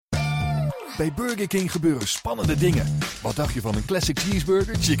Bij Burger King gebeuren spannende dingen. Wat dacht je van een classic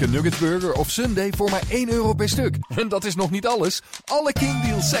cheeseburger, chicken nugget burger of sundae voor maar €1 per stuk? En dat is nog niet alles. Alle King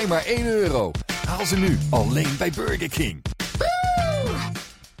deals zijn maar €1. Haal ze nu, alleen bij Burger King.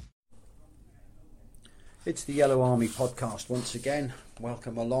 It's the Yellow Army podcast once again.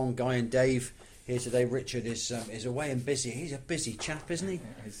 Welcome along, Guy and Dave. Here today, Richard is away and busy. He's a busy chap, isn't he?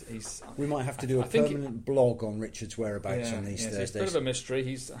 We might have to do a permanent blog on Richard's whereabouts on these Thursdays. It's a bit of a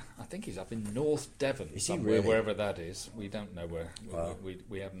mystery. I think he's up in North Devon, is somewhere, really? Wherever that is. We don't know where.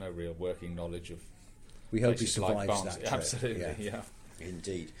 We have no real working knowledge of. We hope he survives that trip. Absolutely, yeah.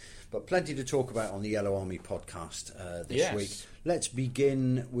 Indeed. But plenty to talk about on the Yellow Army podcast this week. Let's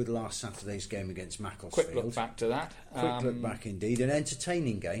begin with last Saturday's game against Macclesfield. Quick look back to that. Quick look back indeed. An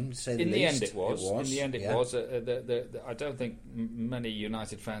entertaining game, to say the least. In the end it was. I don't think many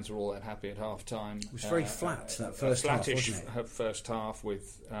United fans were all that happy at half-time. It was very flat, that first half, wasn't it? First half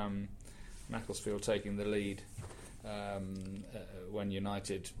with Macclesfield taking the lead when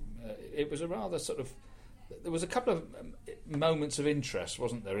United... it was a rather sort of... There was a couple of moments of interest,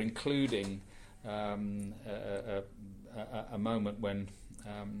 wasn't there, including a moment when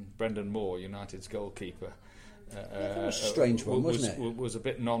Brendan Moore, United's goalkeeper, that was a strange one, wasn't it? Was a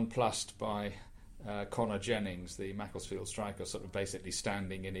bit nonplussed by Connor Jennings, the Macclesfield striker, sort of basically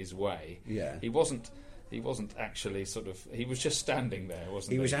standing in his way. Yeah. He wasn't actually sort of... He was just standing there,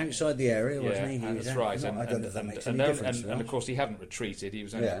 wasn't he? He was outside the area, wasn't he? That's right. I don't know if that makes any difference. And of course he hadn't retreated. He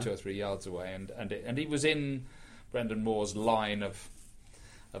was only 2 or 3 yards away. And he was in Brendan Moore's line of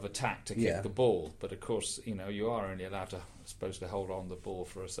attack to kick the ball. But of course, you are only supposed to hold on the ball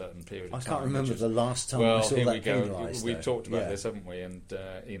for a certain period of time. I can't remember the last time I saw that penalised. We've talked about this, haven't we? And,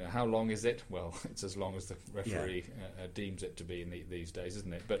 how long is it? Well, it's as long as the referee deems it to be these days,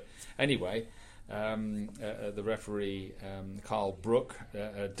 isn't it? But anyway... the referee, Carl Brook,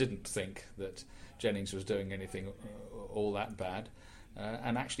 didn't think that Jennings was doing anything all that bad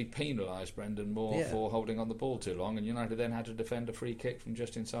and actually penalised Brendan Moore for holding on the ball too long, and United then had to defend a free kick from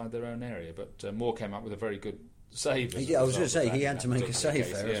just inside their own area. But Moore came up with a very good save. I was going to say, he had to make a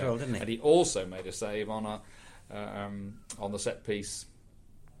save there as well, didn't he? And he also made a save on the set piece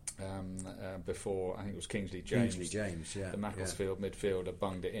before, I think it was Kingsley James. The Macclesfield midfielder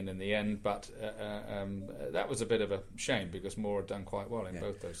bunged it in the end, but that was a bit of a shame because Moore had done quite well in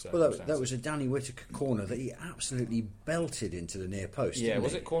both those circumstances. Well, that was a Danny Whitaker corner that he absolutely belted into the near post. Yeah,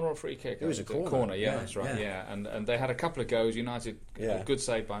 was it corner or free kick? It was a corner. Yeah, that's right. Yeah, and they had a couple of goes. United, a good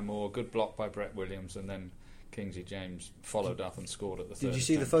save by Moore, good block by Brett Williams, and then Kingsley James followed up and scored at the third. Did you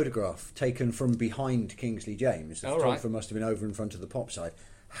see the photograph taken from behind Kingsley James? The photographer must have been over in front of the pop side.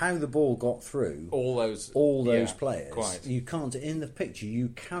 How the ball got through all those players. Quite. You can't, in the picture, you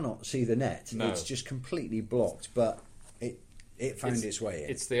cannot see the net. No. It's just completely blocked, but it found its way in.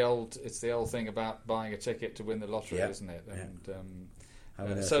 It's the old thing about buying a ticket to win the lottery, isn't it?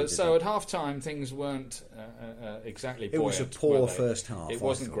 And so at half time things weren't exactly buoyant. It was a poor first half. It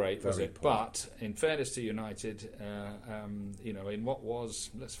wasn't great, was it? Poor. But in fairness to United, in what was,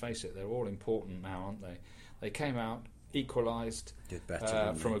 let's face it, they're all important now, aren't they? They came out, equalised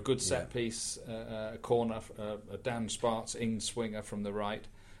from a good set piece corner, Dan Sparks in swinger from the right.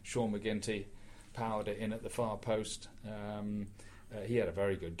 Sean McGinty powered it in at the far post. He had a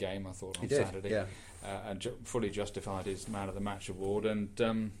very good game, I thought, on Saturday, and fully justified his man of the match award. And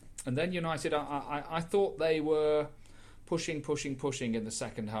then United, I thought they were pushing in the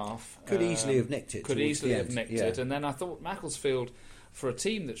second half. Could easily have nicked it. And then I thought Macclesfield, for a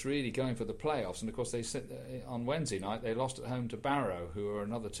team that's really going for the playoffs, and of course on Wednesday night they lost at home to Barrow, who are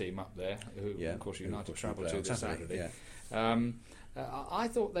another team up there, who of course United travelled to this Saturday. I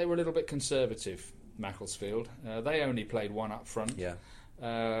thought they were a little bit conservative, Macclesfield. They only played one up front.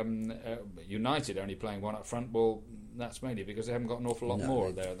 United only playing one up front. Well, that's mainly because they haven't got an awful lot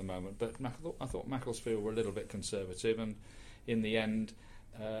more there at the moment. But I thought Macclesfield were a little bit conservative, and in the end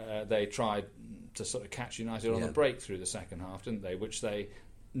they tried to sort of catch United on the break through the second half, didn't they? Which they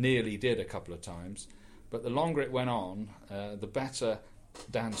nearly did a couple of times. But the longer it went on, the better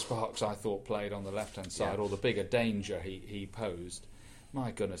Dan Sparks, I thought, played on the left-hand side, or the bigger danger he posed.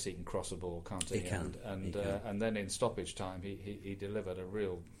 My goodness, he can cross a ball, can't he? He can. And then in stoppage time, he delivered a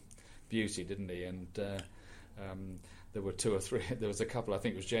real beauty, didn't he? And there were 2 or 3. There was a couple. I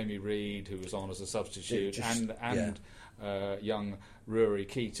think it was Jamie Reid who was on as a substitute, and young Rory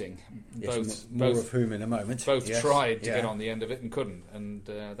Keating. Both of whom in a moment. Both tried to get on the end of it and couldn't, and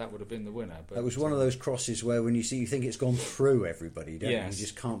that would have been the winner. But that was one of those crosses where when you think it's gone through everybody, don't you? You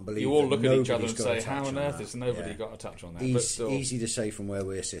just can't believe. You all look at each other and say, "How on earth has nobody got a touch on that?" Easy to say from where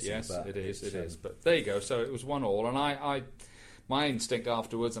we're sitting. Yes, it is. But there you go. So it was 1-1, and my instinct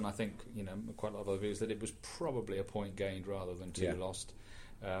afterwards, and I think quite a lot of other views, that it was probably a point gained rather than 2 lost.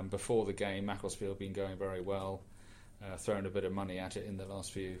 Before the game, Macclesfield had been going very well, thrown a bit of money at it in the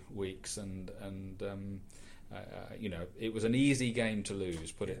last few weeks, and it was an easy game to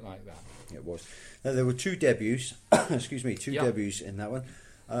lose, put it like that. It was. Now, there were 2 debuts, debuts in that one.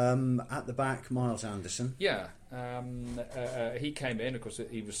 At the back, Miles Anderson. Yeah, he came in, of course,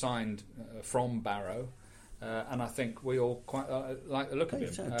 he was signed from Barrow. And I think we all quite like the look of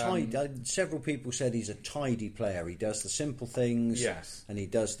him. Several people said he's a tidy player. He does the simple things, yes, and he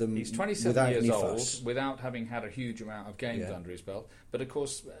does them. He's 27 years old, without having had a huge amount of games under his belt. But of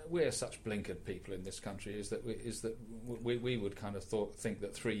course, we're such blinkered people in this country. Is that we would kind of think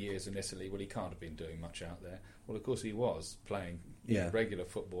that 3 years in Italy, well, he can't have been doing much out there. Well, of course, he was playing regular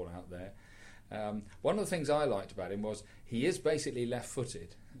football out there. One of the things I liked about him was he is basically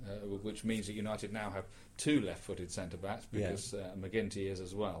left-footed, which means that United now have 2 left-footed centre-backs because McGinty is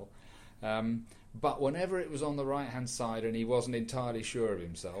as well. But whenever it was on the right-hand side and he wasn't entirely sure of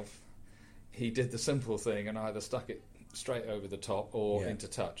himself, he did the simple thing and either stuck it straight over the top or into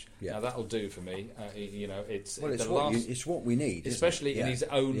touch. Now that'll do for me. It's what we need, especially in his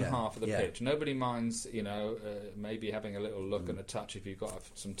own half of the pitch. Nobody minds, maybe having a little look and a touch if you've got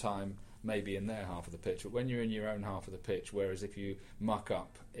some time, maybe in their half of the pitch. But when you're in your own half of the pitch, whereas if you muck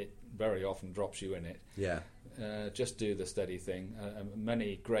up, it very often drops you in it. Yeah. Just do the steady thing.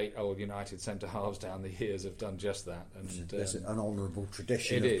 Many great old United centre-halves down the years have done just that. And there's an honourable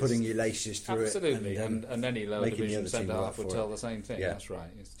tradition of putting your laces through absolutely. it. Absolutely, and any lower division centre-half would tell the same thing. That's right.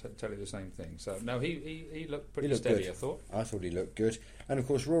 Tell you the same thing. So, no, he looked pretty steady, good. I thought. I thought he looked good. And, of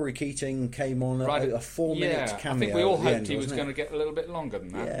course, Rory Keating came on a 4-minute cameo. I think we all hoped he was going to get a little bit longer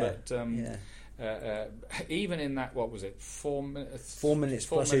than that. Yeah. But even in that, what was it, 4 minutes? 4 minutes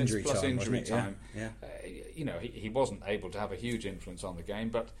plus injury time. Yeah. He wasn't able to have a huge influence on the game,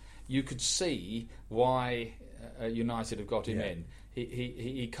 but you could see why United have got him in.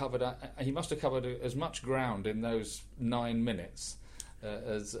 He covered. He must have covered as much ground in those 9 minutes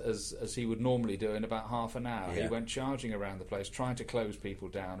as he would normally do in about half an hour. He went charging around the place, trying to close people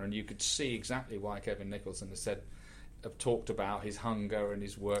down, and you could see exactly why Kevin Nicholson have talked about his hunger and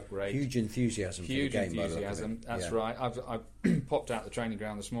his work rate. Huge enthusiasm for the game. Huge enthusiasm, that's right. I've popped out the training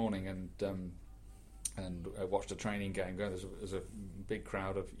ground this morning and watched a training game. There's a big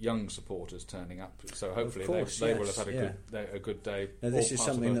crowd of young supporters turning up, so hopefully they will have had a good day. Now, this is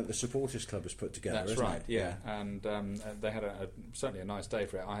something that the supporters club has put together. That's isn't right, it? And they had certainly a nice day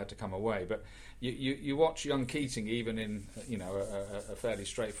for it. I had to come away, but you watch young Keating even in a fairly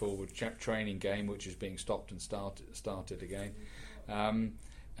straightforward training game, which is being stopped and started again.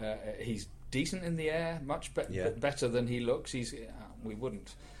 He's decent in the air, much better than he looks. We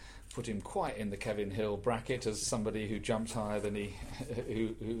wouldn't put him quite in the Kevin Hill bracket as somebody who jumps higher than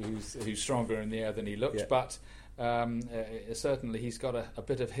who's stronger in the air than he looks, but certainly he's got a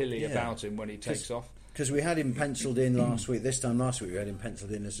bit of hilly about him when he takes off. Because we had him penciled in last week. This time last week we had him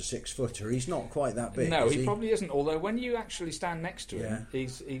penciled in as a 6-footer. He's not quite that big. No, he probably isn't. Although when you actually stand next to him,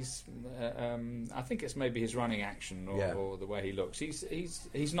 he's. I think it's maybe his running action or the way he looks.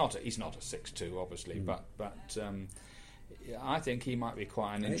 He's not a 6'2", obviously, but I think he might be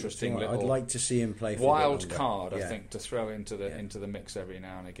quite an interesting little. I'd like to see him play for wild card. I think to throw into the mix every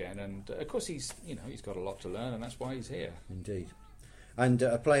now and again. And of course he's got a lot to learn, and that's why he's here. Indeed. And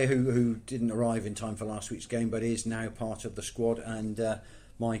a player who didn't arrive in time for last week's game, but is now part of the squad. And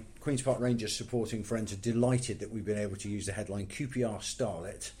my Queen's Park Rangers supporting friends are delighted that we've been able to use the headline QPR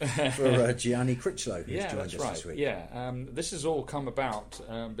starlet for Gianni Critchlow, who's joined us this week. This has all come about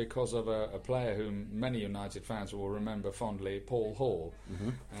because of a player whom many United fans will remember fondly, Paul Hall,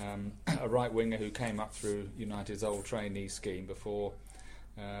 a right winger who came up through United's old trainee scheme before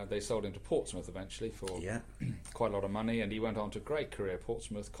they sold him to Portsmouth eventually for quite a lot of money, and he went on to a great career.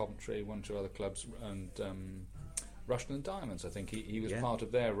 Portsmouth, Coventry, 1 or 2 other clubs, and Rushden and Diamonds. I think he was part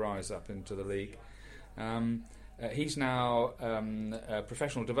of their rise up into the league. He's now a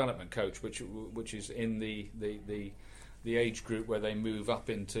professional development coach, which is in the age group where they move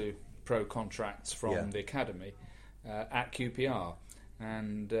up into pro contracts from the academy at QPR.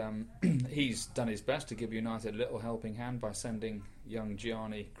 And he's done his best to give United a little helping hand by sending young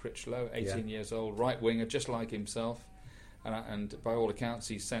Gianni Critchlow, 18 years old, right winger, just like himself. And by all accounts,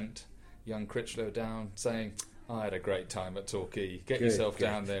 he sent young Critchlow down saying, I had a great time at Torquay. Get yourself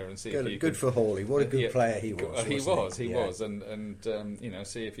down there and see if you can... Good for Hawley. What a good player he was. He was. And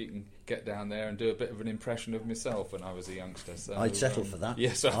see if you can get down there and do a bit of an impression of myself when I was a youngster. So, I'd settle for that.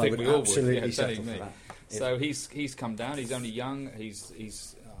 Yes, I think we all would. Absolutely settle for that. So he's come down. He's only young.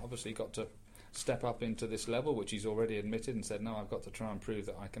 He's obviously got to step up into this level, which he's already admitted and said, no, I've got to try and prove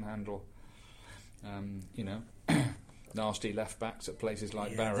that I can handle, nasty left backs at places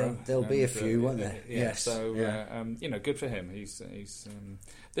like Barrow. There'll be a few, won't there? Yes. So good for him. He's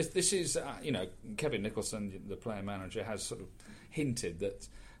this is Kevin Nicholson, the player manager, has sort of hinted that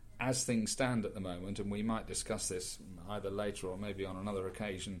as things stand at the moment, and we might discuss this either later or maybe on another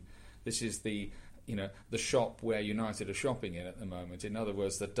occasion, this is the shop where United are shopping in at the moment. In other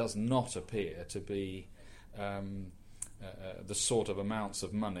words, there does not appear to be the sort of amounts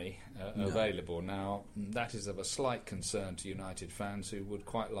of money available. Now, that is of a slight concern to United fans who would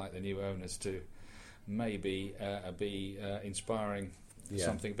quite like the new owners to maybe be inspiring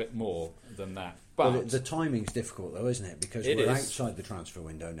something a bit more than that. But the timing's difficult, though, isn't it? Because we're outside the transfer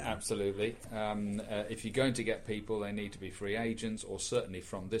window now. Absolutely. If you're going to get people, they need to be free agents, or certainly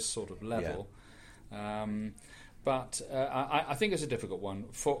from this sort of level. But I think it's a difficult one.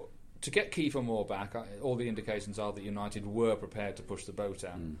 To get Kiefer Moore back, all the indications are that United were prepared to push the boat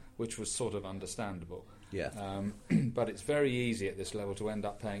out, which was sort of understandable. But it's very easy at this level to end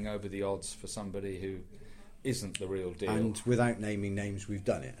up paying over the odds for somebody who isn't the real deal. And without naming names, we've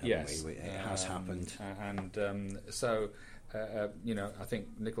done it, yes, we? It has happened. I think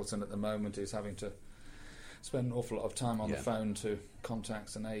Nicholson at the moment is having to spend an awful lot of time on the phone to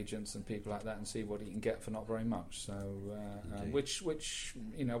contacts and agents and people like that and see what he can get for not very much. So, which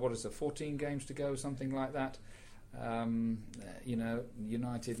what is there, 14 games to go, something like that.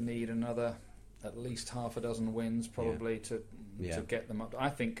 United need another at least half a dozen wins probably to get them up. I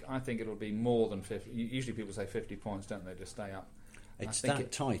think it'll be more than 50. Usually people say 50 points, don't they, to stay up? It's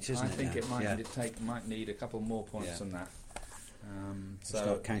tight, isn't it? I think it might need a couple more points than that. So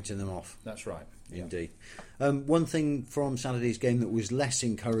start counting them off. That's right. Indeed. One thing from Saturday's game that was less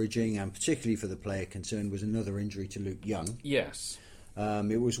encouraging, and particularly for the player concerned, was another injury to Luke Young. Yes.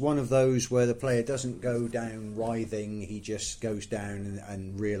 It was one of those where the player doesn't go down writhing, he just goes down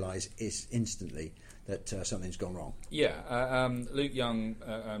and realises instantly that something's gone wrong. Luke Young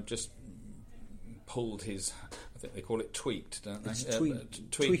just pulled his, I think they call it tweaked, don't they?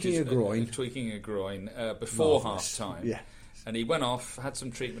 Tweaking a groin. Tweaking a groin before half-time. Yeah. And he went off, had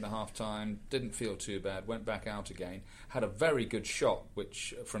some treatment at half-time, didn't feel too bad, went back out again, had a very good shot,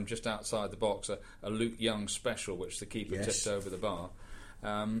 which from just outside the box, a Luke Young special, which the keeper tipped over the bar.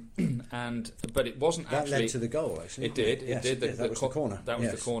 But it wasn't that actually... That led to the goal, actually. It did. That was the corner. That was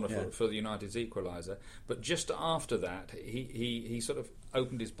the corner for the United's equaliser. But just after that, he sort of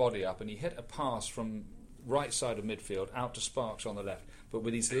opened his body up and he hit a pass from right side of midfield out to Sparks on the left, but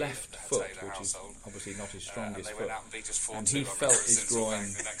with his left foot, which is obviously not his strongest foot, and he felt his groin.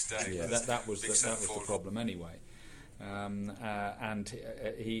 That was the problem anyway. And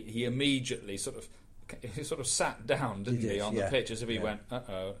he immediately sort of sat down, didn't he, on the pitch as if he went,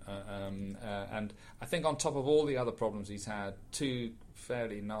 and I think on top of all the other problems he's had, 2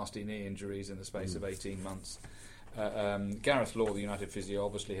 fairly nasty knee injuries in the space of 18 months. Gareth Law, the United physio,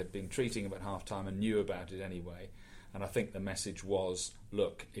 obviously had been treating him at half-time and knew about it anyway. And I think the message was,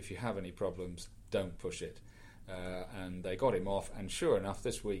 look, if you have any problems, don't push it. And they got him off, and sure enough,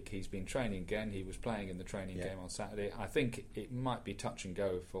 this week he's been training again. He was playing in the training game on Saturday. I think it might be touch and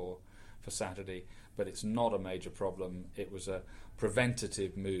go for Saturday, but it's not a major problem. It was a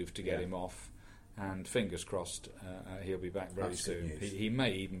preventative move to get him off, and fingers crossed he'll be back very soon. He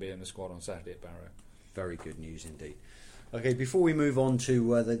may even be in the squad on Saturday at Barrow. Very good news indeed. Okay, before we move on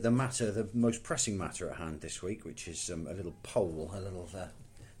to the most pressing matter at hand this week, which is a little poll, a little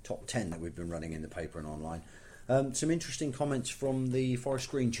top 10 that we've been running in the paper and online. Some interesting comments from the Forest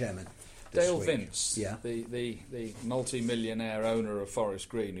Green chairman. Dale Vince, the multi-millionaire owner of Forest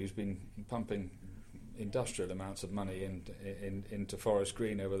Green, who's been pumping industrial amounts of money into Forest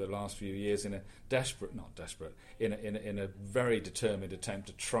Green over the last few years in a very determined attempt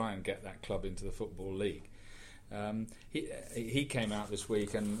to try and get that club into the Football League. He came out this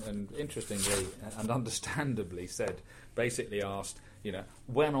week and interestingly and understandably basically asked,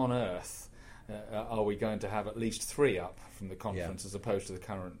 when on earth are we going to have at least 3 up from the conference as opposed to the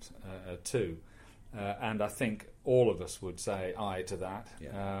current 2? And I think all of us would say aye to that.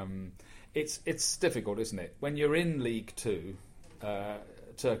 It's difficult, isn't it? When you're in League 2,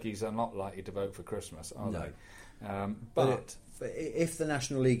 turkeys are not likely to vote for Christmas, are they? But if the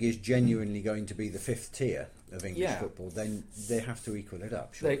National League is genuinely going to be the 5th tier of English football, then they have to equal it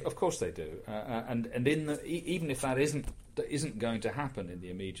up. Of course they do. And even if that isn't going to happen in the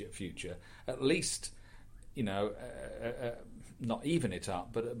immediate future, at least not even it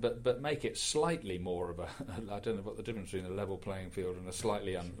up, but make it slightly more of a. I don't know what the difference between a level playing field and a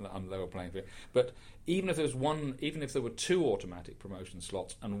slightly unlevel playing field. But even if there were 2 automatic promotion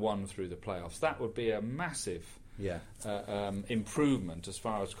slots and 1 through the playoffs, that would be a massive improvement as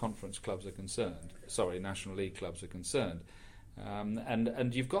far as conference clubs are concerned. Sorry, National League clubs are concerned.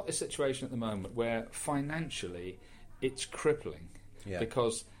 And you've got this situation at the moment where financially it's crippling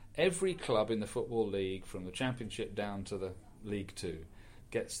because every club in the Football League, from the Championship down to the League Two,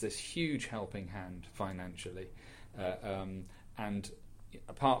 gets this huge helping hand financially, and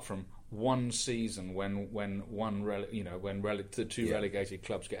apart from one season when the 2 relegated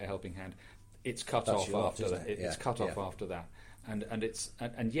clubs get a helping hand, it's cut off after that. It's cut off after that, and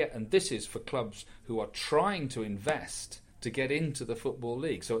this is for clubs who are trying to invest to get into the Football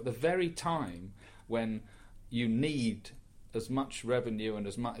League. So at the very time when you need as much revenue and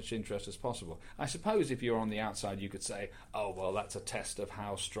as much interest as possible. I suppose if you're on the outside you could say, oh, well, that's a test of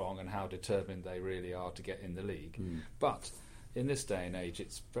how strong and how determined they really are to get in the league. But in this day and age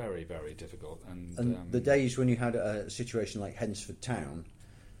it's very, very difficult. And the days when you had a situation like Hednesford Town,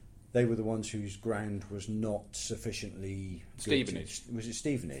 they were the ones whose ground was not sufficiently Stevenage. Was it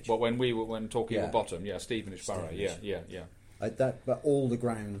Stevenage? Well, when Torquay were bottom, Stevenage Borough, yeah. But all the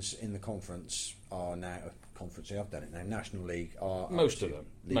grounds in the conference are now I've done it now. National League are most of them.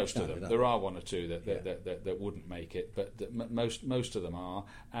 There are 1 or 2 that wouldn't make it, but most of them are,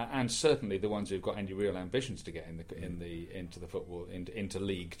 and certainly the ones who've got any real ambitions to get into the football into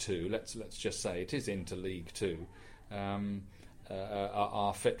League Two. Let's just say it is into League Two.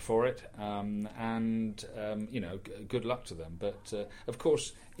 Are fit for it, and good luck to them. But of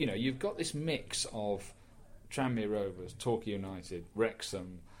course, you've got this mix of Tranmere Rovers, Torquay United,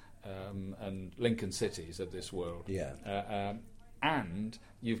 Wrexham, and Lincoln Cities of this world. And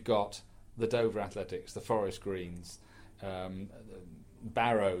you've got the Dover Athletics, the Forest Greens,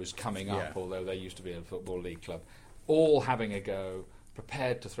 Barrows coming up, although they used to be a Football League club, all having a go,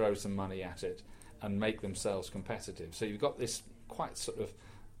 prepared to throw some money at it and make themselves competitive. So you've got this quite sort of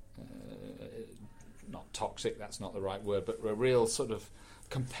not toxic, that's not the right word, but a real sort of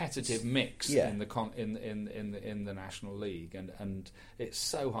competitive mix in the National League, and it's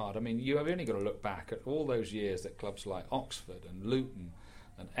so hard. I mean, you have only got to look back at all those years that clubs like Oxford and Luton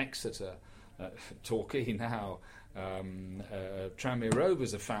and Exeter, Torquay now, Tranmere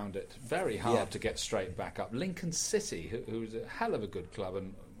Rovers have found it very hard to get straight back up. Lincoln City, who's a hell of a good club,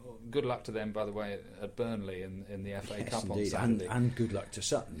 and good luck to them, by the way, at Burnley in the FA Cup on Saturday. And good luck to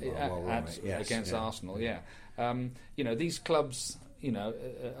Sutton against Arsenal. These clubs,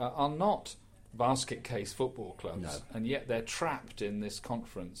 are not basket case football clubs, and yet they're trapped in this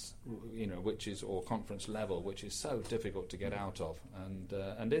conference, or conference level, which is so difficult to get out of.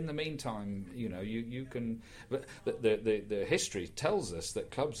 And in the meantime, you can. But the history tells us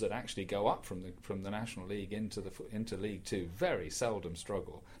that clubs that actually go up from the National League into League Two very seldom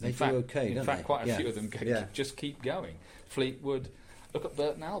struggle. In fact, quite a few of them just keep going. Fleetwood, look at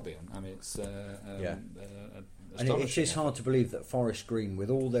Burton Albion. I mean, it's and it is hard to believe that Forest Green, with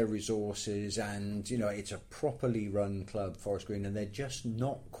all their resources, and it's a properly run club, Forest Green, and they're just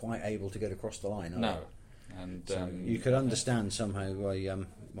not quite able to get across the line. No, and so you could understand somehow why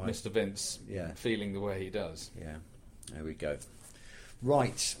Mr. Vince feeling the way he does. Yeah, there we go.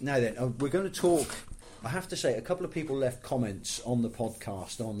 Right, now then, we're going to talk. I have to say, a couple of people left comments on the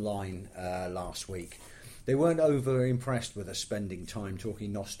podcast online last week. They weren't over impressed with us spending time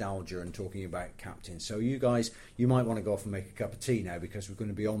talking nostalgia and talking about captains. So you guys, you might want to go off and make a cup of tea now, because we're going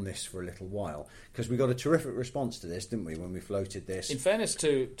to be on this for a little while. Because we got a terrific response to this, didn't we, when we floated this? In fairness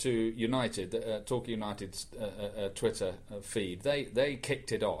to United, Torquay United's Twitter feed, they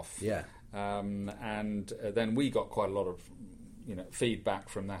kicked it off. Yeah. And then we got quite a lot of feedback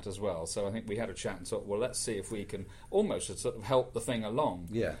from that as well. So I think we had a chat and thought, well, let's see if we can almost sort of help the thing along.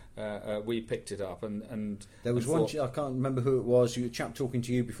 Yeah. We picked it up, and there was one. I can't remember who it was. A chap talking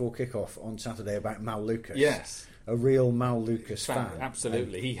to you before kick-off on Saturday about Mal Lucas. Yes. A real Mal Lucas fan.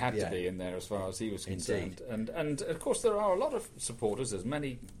 Absolutely, he had to be in there as far as he was concerned. And of course there are a lot of supporters. There's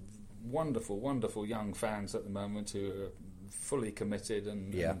many wonderful, wonderful young fans at the moment who are fully committed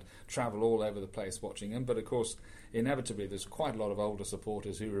and travel all over the place watching them. But of course, inevitably, there's quite a lot of older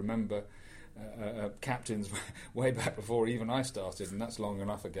supporters who remember captains way back before even I started, and that's long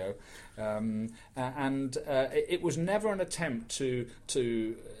enough ago. It was never an attempt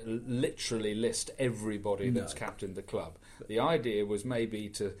to literally list everybody that's captained the club. The idea was maybe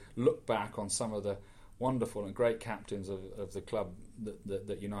to look back on some of the wonderful and great captains of the club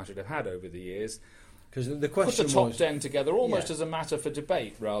that United have had over the years, Because the question put the top was, 10 together almost as a matter for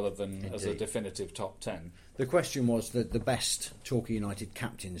debate rather than as a definitive top 10. The question was the best Torquay United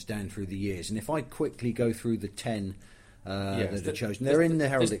captains down through the years, and if I quickly go through the 10 that are chosen, they're in the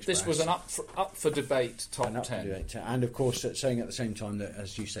Herald Express. This was an up for debate top 10. And of course, saying at the same time that,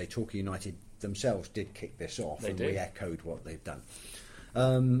 as you say, Torquay United themselves did kick this off, and re-echoed what they've done.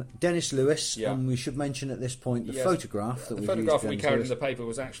 Dennis Lewis, and we should mention at this point the photograph that we carried in the paper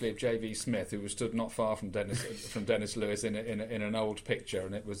was actually of J.V. Smith, who was stood not far from Dennis Lewis in an old picture,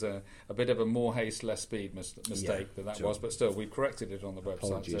 and it was a bit of a more haste, less speed mistake that was, but still we corrected it on the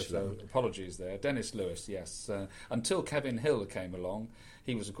website. So apologies there. Dennis Lewis, yes. Until Kevin Hill came along,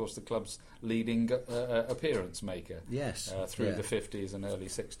 he was of course the club's leading appearance maker. Yes, through the 50s and early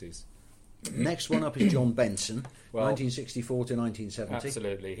 60s. Next one up is John Benson, 1964 to 1970.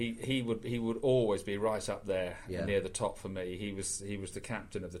 Absolutely, he would always be right up there near the top for me. He was the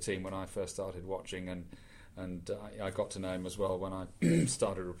captain of the team when I first started watching, and I got to know him as well when I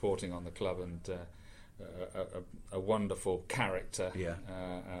started reporting on the club, and a wonderful character.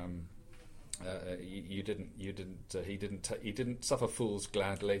 He didn't suffer fools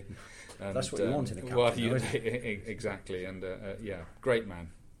gladly. And, that's what you want in a captain. Exactly, and great man.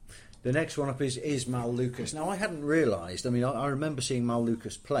 The next one up is Mal Lucas. Now, I hadn't realised, I remember seeing Mal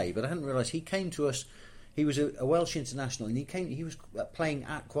Lucas play, but I hadn't realised he came to us. He was a Welsh international, and he was playing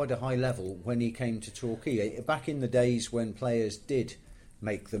at quite a high level when he came to Torquay. Back in the days when players did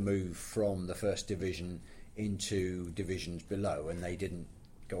make the move from the first division into divisions below, and they didn't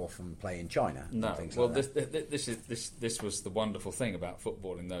go off and play in China. No, and things well, like that. this was the wonderful thing about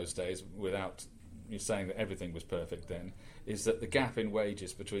football in those days, without you saying that everything was perfect then, is that the gap in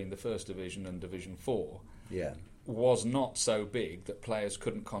wages between the First Division and Division 4 was not so big that players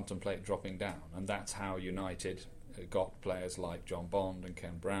couldn't contemplate dropping down, and that's how United got players like John Bond and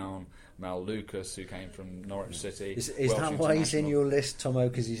Ken Brown, Mal Lucas, who came from Norwich City. Is that why he's in your list, Tomo,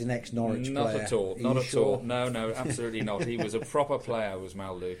 because he's an ex-Norwich player? Not at all. Not at all. No, absolutely not. He was a proper player, was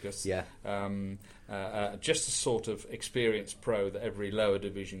Mal Lucas. Yeah. Just a sort of experienced pro that every lower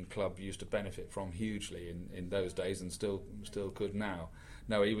division club used to benefit from hugely in those days, and still could now.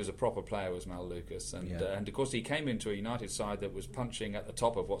 No, he was a proper player, was Mal Lucas, and of course he came into a United side that was punching at the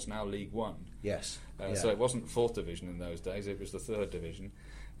top of what's now League One. Yes. So it wasn't Fourth Division in those days; it was the Third Division,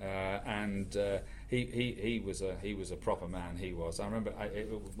 and he was a proper man. He was. I remember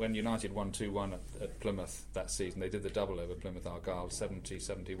when United won 2-1 at Plymouth that season. They did the double over Plymouth Argyle,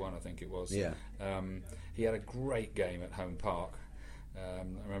 70-71, I think it was. Yeah. He had a great game at Home Park. I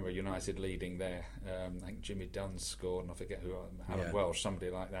remember United leading there. I think Jimmy Dunn scored, and I forget who, Alan Welsh, somebody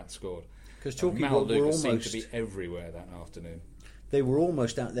like that scored. Because Torquay Mal Lucas seemed to be everywhere that afternoon. They were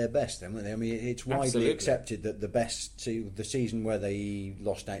almost at their best then, weren't they? It's widely accepted that the best, the season where they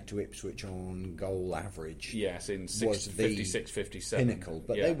lost out to Ipswich on goal average, yes, in 56-57 pinnacle.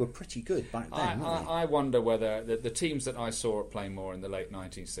 But they were pretty good back then. I wonder whether the teams that I saw at Plainmoor in the late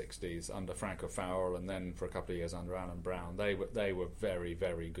 1960s under Frank O'Farrell, and then for a couple of years under Alan Brown, they were very,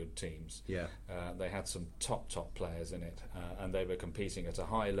 very good teams. Yeah, they had some top players in it, and they were competing at a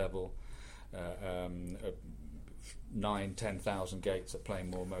high level. 9,000-10,000 gates at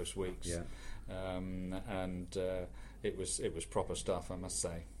Plainmoor most weeks, and it was proper stuff, I must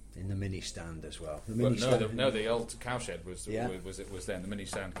say. In the mini stand as well. The old cowshed was then. The mini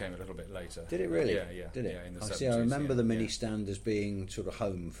stand came a little bit later. Did it really? Yeah. Did it? Yeah, in the 70s, I remember the mini stand as being sort of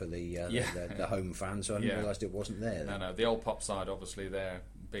home for the home fans. So I didn't realise it wasn't there. Then. No. The old pop side, obviously, there.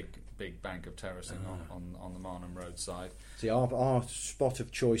 Big bank of terracing on the Marnham Road side. See, our spot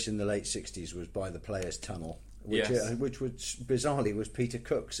of choice in the late 60s was by the Players' Tunnel. Which was bizarrely was Peter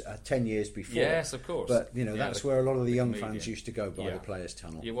Cook's 10 years before. Yes, of course. But that's where a lot of the young fans used to go by the Players'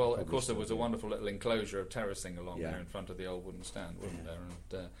 Tunnel. Yeah, well, of course there was a wonderful little enclosure of terracing along there in front of the old wooden stand, wasn't there?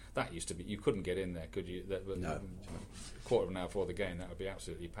 And that used to be, you couldn't get in there, could you? No. A quarter of an hour before the game, that would be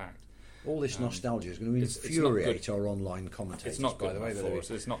absolutely packed. All this nostalgia is going to infuriate our online commentators. It's not good by the way.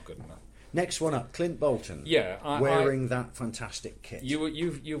 It's not good enough. Next one up, Clint Bolton. Wearing that fantastic kit.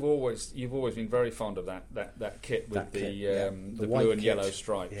 You've always been very fond of that kit with the blue and yellow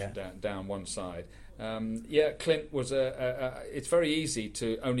stripe down one side. Clint was it's very easy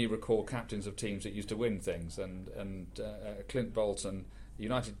to only recall captains of teams that used to win things, and Clint Bolton.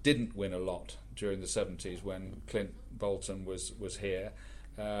 United didn't win a lot during the 70s when Clint Bolton was here.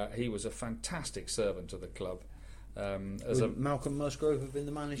 He was a fantastic servant to the club. Would Malcolm Musgrove have been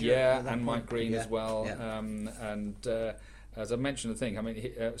the manager? Yeah, and Mike Green as well. Yeah. as I mentioned,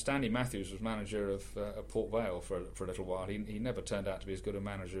 Stanley Matthews was manager of Port Vale for a little while. He never turned out to be as good a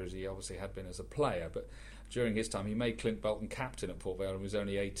manager as he obviously had been as a player, but during his time he made Clint Bolton captain at Port Vale and was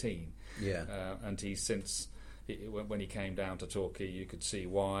only 18. Yeah. And when he came down to Torquay, you could see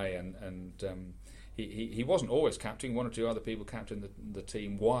why. And he wasn't always captain. One or two other people captained the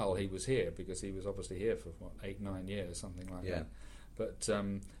team while he was here, because he was obviously here for 8-9 years, something like that. But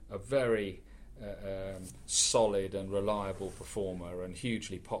a very solid and reliable performer, and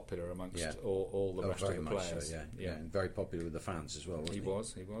hugely popular amongst all the rest of the players. So, and very popular with the fans as well. Wasn't he?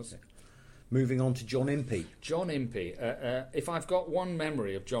 He was. Yeah. Moving on to John Impey. John Impey. If I've got one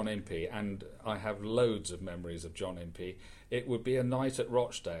memory of John Impey, and I have loads of memories of John Impey, it would be a night at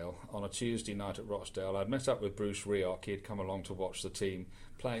Rochdale, on a Tuesday night at Rochdale. I'd met up with Bruce Rioch. He had come along to watch the team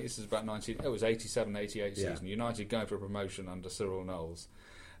play. This is about 87-88 season. United going for a promotion under Cyril Knowles.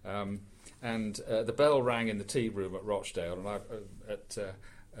 And the bell rang in the tea room at Rochdale, and at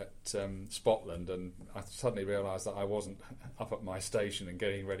Spotland, and I suddenly realised that I wasn't up at my station and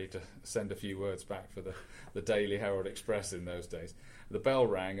getting ready to send a few words back for the Daily Herald Express in those days. The bell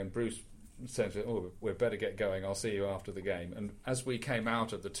rang, and Bruce said, "We'd better get going, I'll see you after the game." And as we came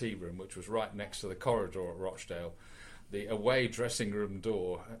out of the tea room, which was right next to the corridor at Rochdale, the away dressing room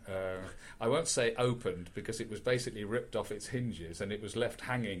door, I won't say opened, because it was basically ripped off its hinges and it was left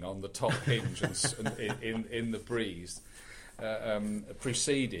hanging on the top hinge and in the breeze,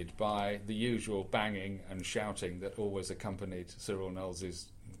 preceded by the usual banging and shouting that always accompanied Cyril Knowles'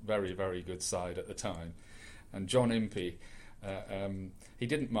 very, very good side at the time. And John Impey, he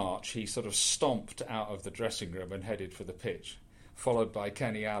didn't march, he sort of stomped out of the dressing room and headed for the pitch, followed by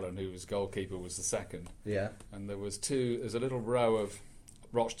Kenny Allen, who was goalkeeper, was the second. Yeah. And there's a little row of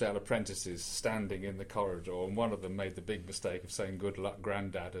Rochdale apprentices standing in the corridor, and one of them made the big mistake of saying "Good luck,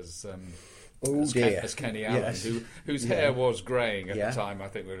 Grandad," as Kenny Allen, whose hair was greying at the time, I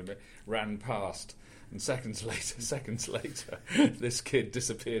think, ran past. And seconds later, this kid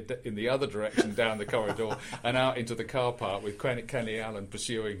disappeared in the other direction down the corridor and out into the car park with Kenny Allen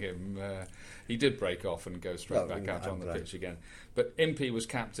pursuing him. He did break off and go straight back out on the pitch again. But Impey was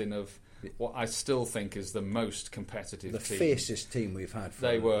captain of what I still think is the most competitive team. The fiercest team we've had.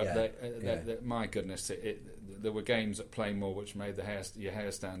 My goodness, there were games at Plainmoor which made your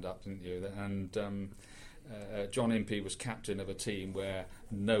hair stand up, didn't you? And John Impey was captain of a team where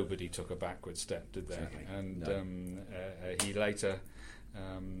nobody took a backward step, did they? Exactly. And he later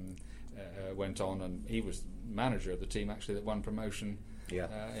went on, and he was manager of the team actually that won promotion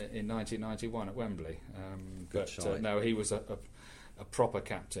in 1991 at Wembley. He was a proper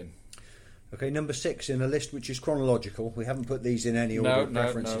captain. Okay, number 6 in a list which is chronological. We haven't put these in any order of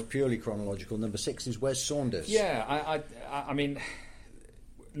preference. It's purely chronological. Number 6 is Wes Saunders. Yeah, I mean,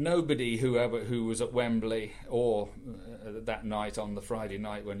 nobody who was at Wembley or that night on the Friday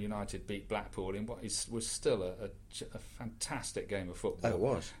night when United beat Blackpool in what was still a fantastic game of football. Oh, it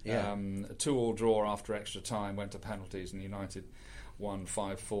was, yeah. A 2-2 draw after extra time, went to penalties, and United won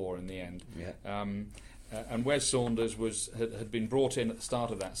 5-4 in the end. Yeah. And Wes Saunders had been brought in at the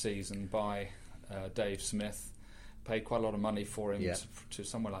start of that season by Dave Smith, paid quite a lot of money for him to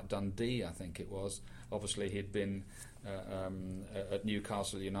somewhere like Dundee, I think it was. Obviously, he'd been at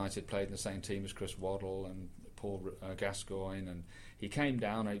Newcastle United, played in the same team as Chris Waddle and Paul Gascoigne, and he came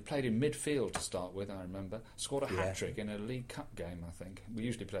down and he played in midfield to start with, I remember. Scored a hat-trick in a League Cup game, I think. We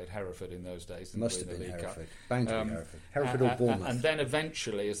usually played Hereford in those days. Must have been Hereford. Cup. Bound to be Hereford. Hereford or Bournemouth. And then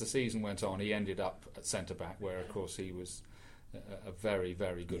eventually, as the season went on, he ended up at centre-back, where, of course, he was a very,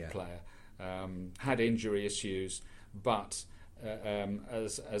 very good player. Had injury issues, but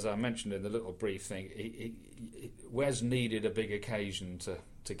as I mentioned in the little brief thing, Wes needed a big occasion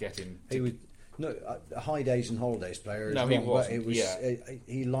to get him. High days and holidays player. No, he was.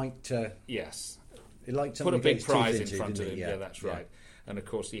 He liked. He liked put a big prize in front of him. Yeah, that's right. And of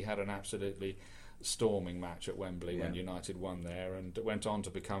course, he had an absolutely storming match at Wembley when United won there, and went on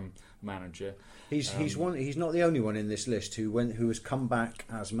to become manager. He's not the only one in this list who has come back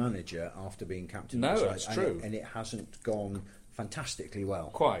as manager after being captain. No, that's true, and it hasn't gone fantastically well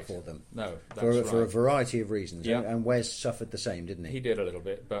for them. No, for a variety of reasons. Yeah. And Wes suffered the same, didn't he? He did a little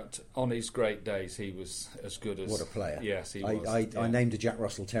bit, but on his great days, he was as good as. What a player! Yes, he was. I named a Jack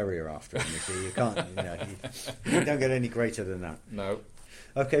Russell Terrier after him. You see, you can't. You don't get any greater than that. No.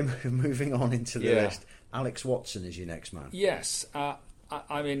 Okay, moving on into the list. Alex Watson is your next man. Yes, I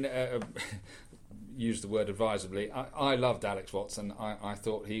mean, use the word advisably. I loved Alex Watson. I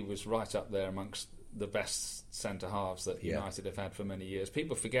thought he was right up there amongst the best centre halves that United have had for many years.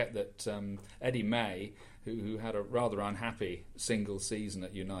 People forget that Eddie May, who had a rather unhappy single season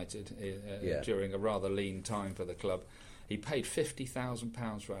at United during a rather lean time for the club, He paid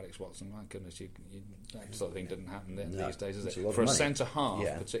 £50,000 for Alex Watson. My goodness, that sort of thing didn't happen these days, is it? For a centre half,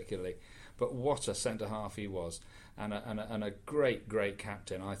 particularly. But what a centre half he was, and a great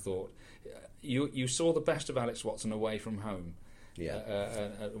captain. I thought you saw the best of Alex Watson away from home.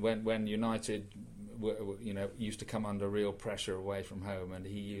 When United used to come under real pressure away from home, and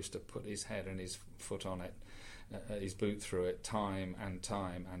he used to put his head and his foot on it, his boot through it, time and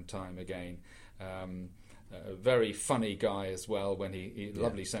time again. A very funny guy as well. When he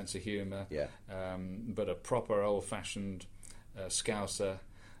lovely sense of humour, but a proper old-fashioned Scouser.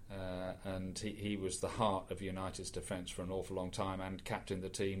 And he was the heart of United's defence for an awful long time, and captained the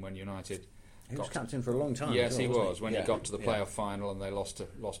team when United. He was captain for a long time. Yes, he was. When he got to the playoff final, and they lost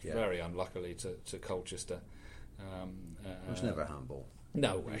very unluckily to Colchester. It was never a handball.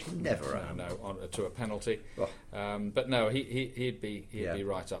 No, never a handball. No, to a penalty. Oh. But no, he'd be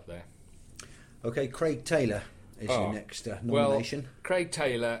right up there. Okay, Craig Taylor is your next nomination. Well, Craig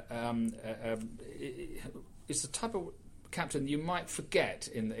Taylor is the type of captain you might forget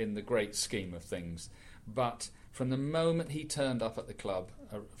in the great scheme of things, but from the moment he turned up at the club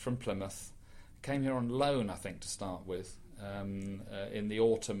from Plymouth, came here on loan, I think, to start with, in the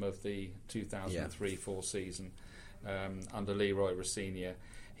autumn of the 2003-04 season, under Leroy Rossinier,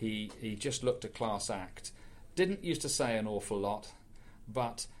 he just looked a class act. Didn't used to say an awful lot,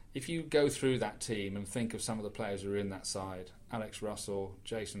 but if you go through that team and think of some of the players who are in that side, Alex Russell,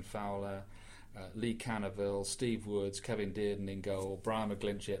 Jason Fowler, Lee Canterville, Steve Woods, Kevin Dearden in goal, Brian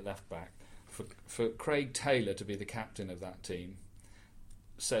McGlinchey at left back. For Craig Taylor to be the captain of that team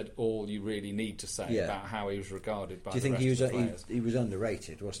said all you really need to say about how he was regarded by the rest of the players. He was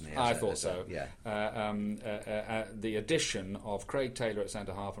underrated, wasn't he? I thought so. The addition of Craig Taylor at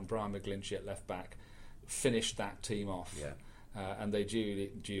centre half and Brian McGlinchey at left back finished that team off. And they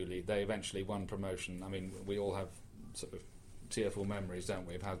they eventually won promotion. I mean, we all have sort of tearful memories, don't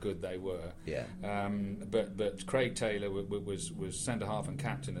we, of how good they were. But Craig Taylor was centre half and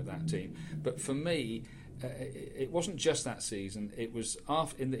captain of that team. But for me, it wasn't just that season. It was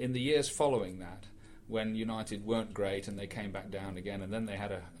in the years following that, when United weren't great and they came back down again, and then they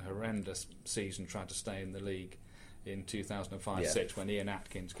had a horrendous season trying to stay in the league in 2005-06 when Ian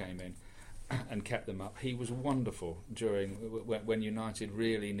Atkins came in and kept them up. He was wonderful during when United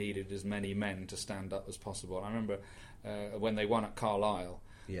really needed as many men to stand up as possible. I remember when they won at Carlisle,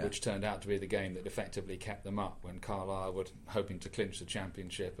 which turned out to be the game that effectively kept them up, when Carlisle were hoping to clinch the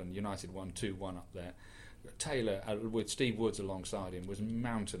championship, and United won 2-1 up there. Taylor, with Steve Woods alongside him, was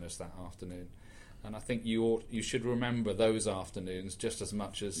mountainous that afternoon. And I think you should remember those afternoons just as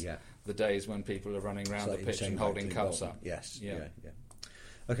much as the days when people are running around the pitch and holding cups up. Yes.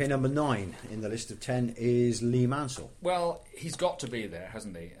 Okay, number 9 in the list of 10 is Lee Mansell. Well, he's got to be there,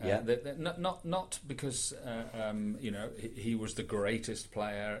 hasn't he? Not because he was the greatest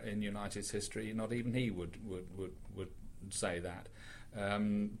player in United's history. Not even he would say that.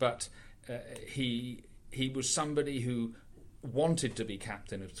 But he was somebody who wanted to be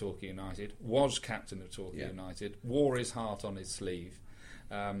captain of Torquay United, was captain of Torquay United, wore his heart on his sleeve.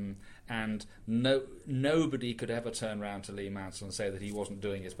 And nobody could ever turn round to Lee Mansell and say that he wasn't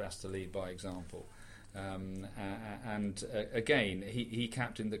doing his best to lead by example. Again, he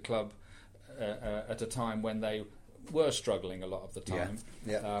captained the club at a time when they were struggling a lot of the time.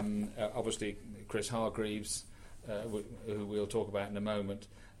 Obviously, Chris Hargreaves, who we'll talk about in a moment,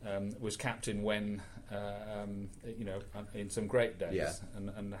 was captain when in some great days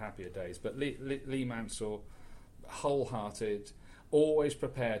and happier days. But Lee Mansell, wholehearted, always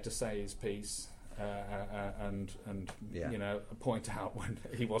prepared to say his piece and point out when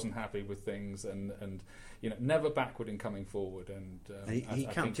he wasn't happy with things, and never backward in coming forward. And he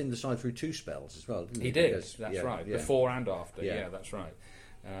captained the side through 2 spells as well, didn't he? He did. That's right. Before and after. Yeah, that's right.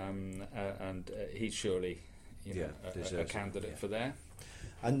 And he's surely a candidate for there.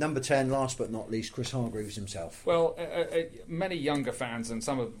 And number 10, last but not least, Chris Hargreaves himself. Well, many younger fans, and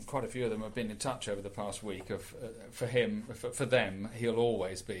quite a few of them have been in touch over the past week. For them, he'll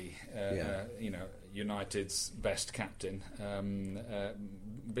always be, United's best captain,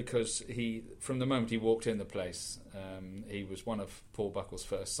 because from the moment he walked in the place, he was one of Paul Buckle's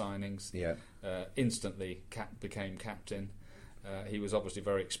first signings. Instantly became captain. He was obviously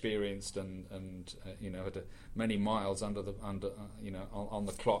very experienced and had many miles on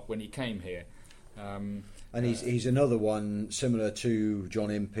the clock when he came here. And he's another one similar to John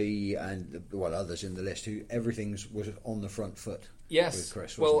Impey and others in the list who was on the front foot. Yes, with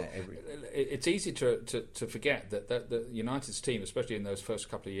Chris, well, it's easy to forget that the United's team, especially in those first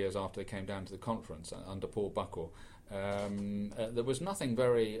couple of years after they came down to the conference under Paul Buckle, there was nothing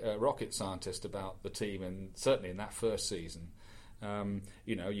very rocket scientist about the team, and certainly in that first season.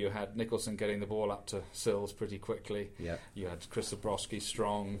 You had Nicholson getting the ball up to Sills pretty quickly. Yeah. You had Chris Zabrowski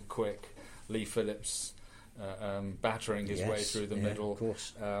strong, quick, Lee Phillips battering his way through the middle. Of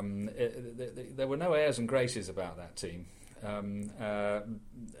course. There were no airs and graces about that team.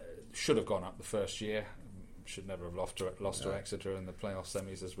 Should have gone up the first year. Should never have lost to Exeter in the playoff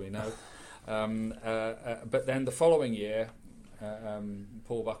semis, as we know. But then the following year,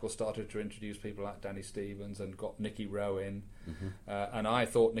 Paul Buckle started to introduce people like Danny Stevens and got Nicky Rowe in. Mm-hmm. And I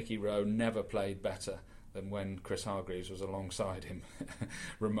thought Nicky Rowe never played better than when Chris Hargreaves was alongside him,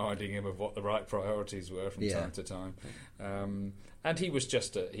 reminding him of what the right priorities were from time to time. And he was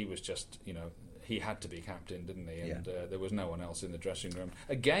just, he had to be captain, didn't he? And there was no one else in the dressing room.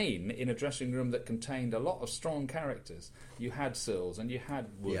 Again, in a dressing room that contained a lot of strong characters. You had Sills and you had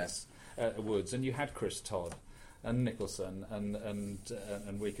Woods, and you had Chris Todd and Nicholson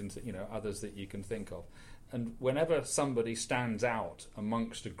and we can others that you can think of. And whenever somebody stands out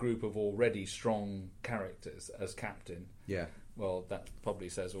amongst a group of already strong characters as captain, well, that probably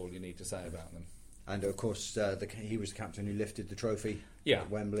says all you need to say about them. And of course, he was the captain who lifted the trophy at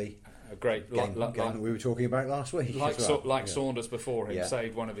Wembley. A great game that we were talking about last week. Saunders before him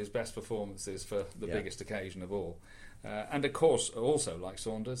saved one of his best performances for the biggest occasion of all. And of course, also like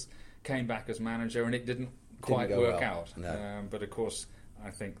Saunders, came back as manager and it didn't quite work out. No. But of course, I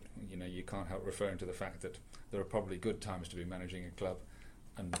think you can't help referring to the fact that there are probably good times to be managing a club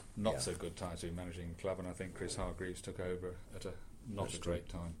and not so good times to be managing a club, and I think Chris Hargreaves took over at a great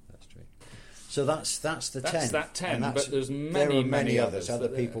time. That's true. So that's the 10. That's that 10, but there's there are many others. Other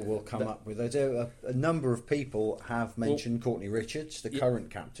people will come up with. A number of people have mentioned Courtney Richards, the current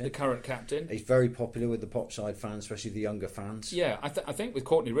captain. The current captain. He's very popular with the Popside fans, especially the younger fans. Yeah, I think with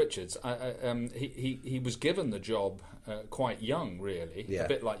Courtney Richards, he was given the job quite young, really, a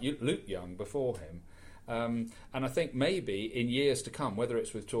bit like Luke Young before him. And I think maybe in years to come, whether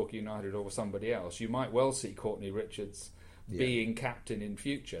it's with Torquay United or with somebody else, you might well see Courtney Richards being captain in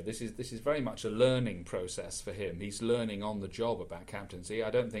future. This is very much a learning process for him. He's learning on the job about captaincy. I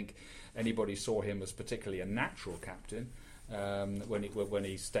don't think anybody saw him as particularly a natural captain when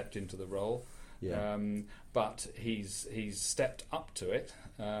he stepped into the role. But he's stepped up to it,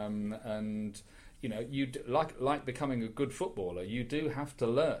 and you like becoming a good footballer. You do have to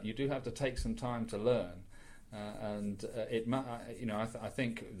learn. You do have to take some time to learn. I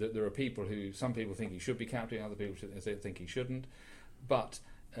think that there are some people think he should be captain, other people think he shouldn't. But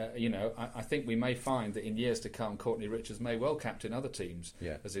I think we may find that in years to come, Courtney Richards may well captain other teams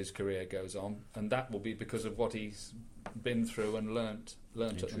as his career goes on, and that will be because of what he's been through and learnt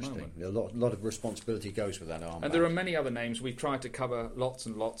at the moment. A lot of responsibility goes with that armband. And there are many other names. We've tried to cover lots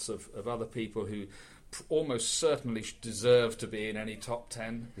and lots of other people who almost certainly deserve to be in any top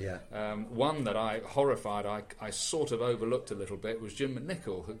 10. One that I sort of overlooked a little bit was Jim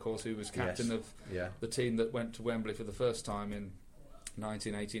McNichol, of course, who was captain of the team that went to Wembley for the first time in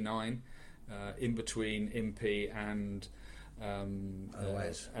 1989, in between Impey and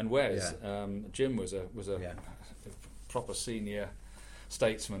Wes. Jim was a proper senior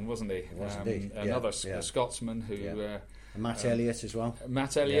statesman, wasn't he? Another Scotsman who. Matt Elliott as well.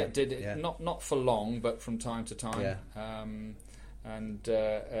 Matt Elliott did it not for long, but from time to time.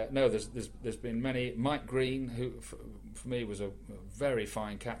 There's been many. Mike Green, who for me was a very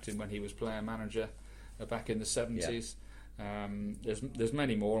fine captain when he was player manager back in the 70s. There's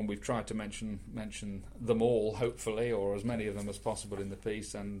many more, and we've tried to mention them all, hopefully, or as many of them as possible in the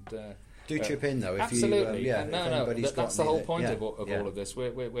piece. And do chip in though. If absolutely. If that's the whole point of all of this.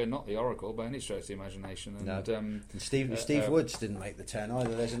 We're not the oracle by any stretch of the imagination. And, and Steve Woods didn't make the 10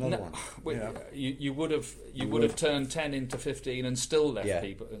 either. There's another one. You would have turned 10 into 15 and still left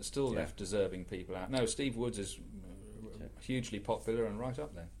left deserving people out. No, Steve Woods is hugely popular and right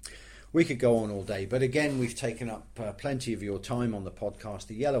up there. We could go on all day, but again, we've taken up plenty of your time on the podcast,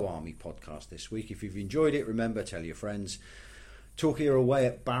 the Yellow Army podcast this week. If you've enjoyed it, remember, tell your friends. Torquay are away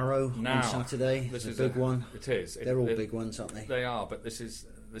at Barrow on Saturday. This is a big one. It is. They're all big ones, aren't they? They are, but this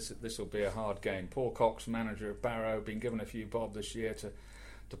will be a hard game. Paul Cox, manager of Barrow, been given a few bob this year to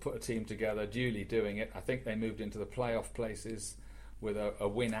put a team together, duly doing it. I think they moved into the playoff places with a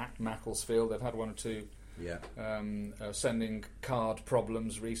win at Macclesfield. They've had one or two sending card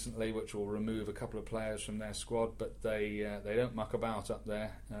problems recently, which will remove a couple of players from their squad. But they don't muck about up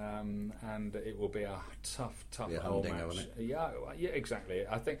there, and it will be a tough whole match. Yeah, exactly.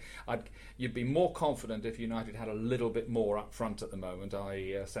 I think you'd be more confident if United had a little bit more up front at the moment.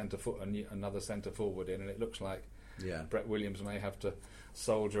 Another centre forward in, and it looks like Brett Williams may have to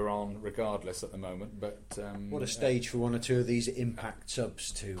soldier on regardless at the moment. But what a stage for one or two of these impact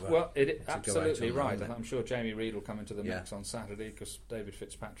subs to absolutely right. I'm sure Jamie Reid will come into the mix on Saturday, because David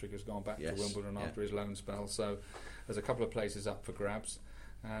Fitzpatrick has gone back to Wimbledon after his loan spell, so there's a couple of places up for grabs.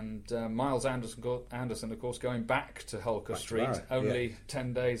 And Miles Anderson, of course, going back to Holker Street only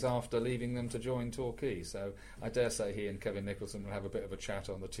 10 days after leaving them to join Torquay. So I dare say he and Kevin Nicholson will have a bit of a chat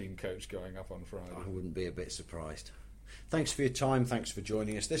on the team coach going up on Friday. I wouldn't be a bit surprised. Thanks for your time. Thanks for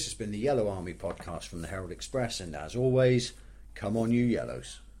joining us. This has been the Yellow Army podcast from the Herald Express. And as always, come on you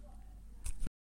Yellows.